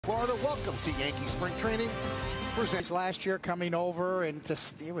Florida, welcome to Yankee Spring Training. Last year coming over and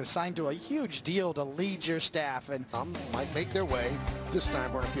he was signed to a huge deal to lead your staff and might make their way to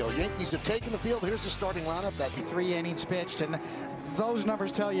Steinbrenner Field. Yankees have taken the field. Here's the starting lineup. That 3 innings pitched, and those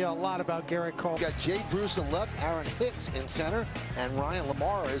numbers tell you a lot about Garrett Cole. Got Jay Bruce in left, Aaron Hicks in center, and Ryan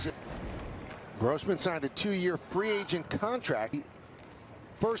Lamar is it. Grossman signed a 2-year free agent contract.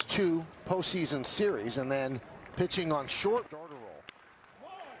 First 2 postseason series, and then pitching on short starter roll.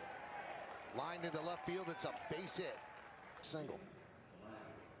 Lined into left field, it's a base hit. Single.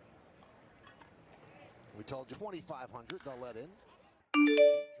 We told you 2,500 they'll let in.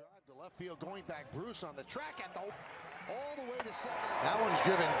 Drive to left field, going back. Bruce on the track and all the way to second. That one's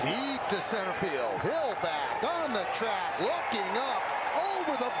driven deep to center field. Hill back on the track, looking up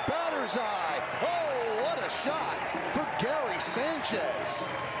over the batter's eye. Oh, what a shot for Gary Sanchez.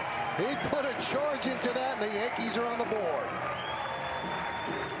 He put a charge into that, and the Yankees are on the board.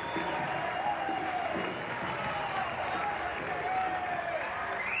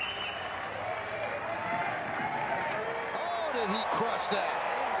 He crushed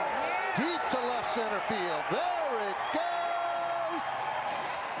that deep to left center field. There it goes.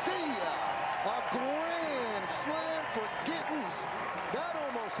 See ya. A grand slam for Gittens. That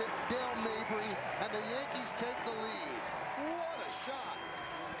almost hit Dale Mabry, and the Yankees take the lead. What a shot.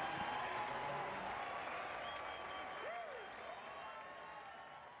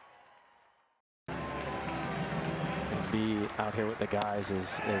 Be out here with the guys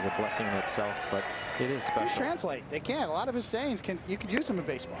is a blessing in itself, but it is special. Translate. They can. A lot of his sayings you could use them in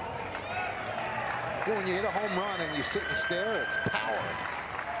baseball. When you hit a home run and you sit and stare, it's power.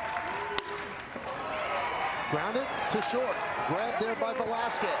 Grounded to short. Grabbed there by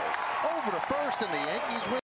Velasquez. Over to first, and the Yankees win.